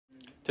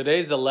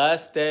Today's the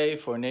last day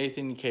for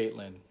Nathan and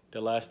Kaitlyn,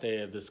 the last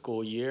day of the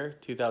school year,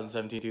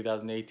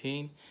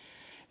 2017-2018.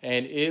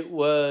 And it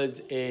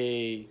was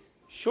a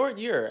short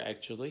year,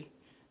 actually.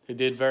 They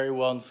did very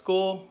well in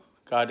school.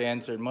 God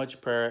answered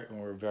much prayer, and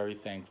we're very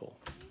thankful.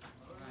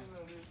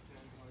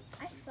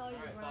 I saw you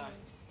running.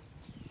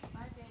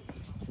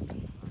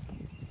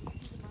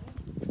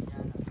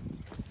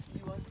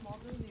 You want small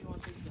bills or you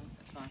want big bills?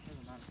 That's fine,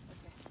 doesn't matter.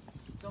 Okay.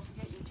 Don't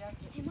forget your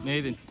jacket.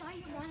 Nathan, I saw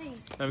you running.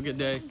 have a good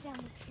day. Down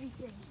the tree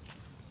thing.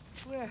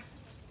 Where?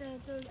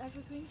 The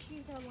evergreen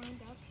trees are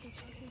lined up. The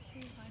evergreen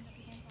trees lined up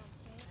against our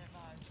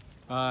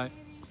foot. Bye.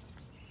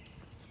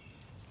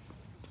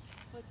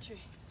 What tree?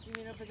 You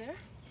mean over there?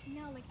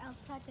 No, like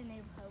outside the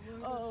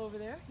neighborhood. Oh, over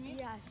there? You mean?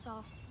 Yeah, I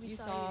saw. You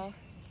saw. You.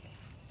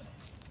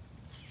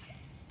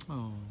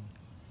 Oh,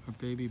 our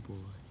baby boy.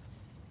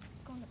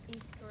 He's going to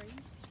 8th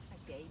grade. My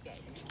baby.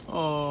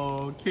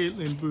 Oh,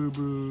 Kaitlyn Boo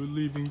Boo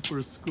leaving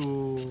for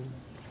school.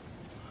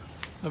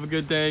 Have a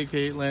good day,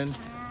 Kaitlyn.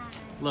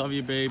 Love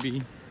you,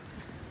 baby.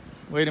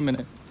 Wait a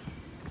minute.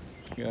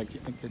 Here, I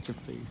can't get your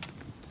face.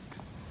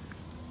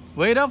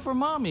 Wait up for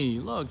mommy.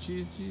 Look,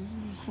 she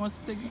wants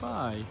to say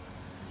goodbye.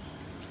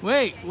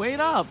 Wait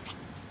up.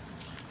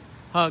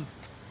 Hugs.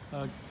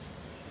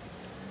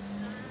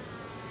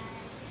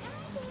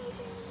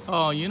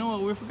 Oh, you know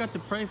what? We forgot to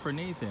pray for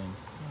Nathan.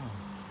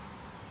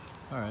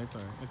 Oh. All right,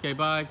 sorry. Okay,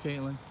 bye,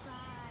 Kaitlyn. Bye.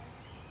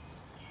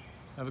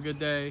 Have a good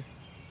day.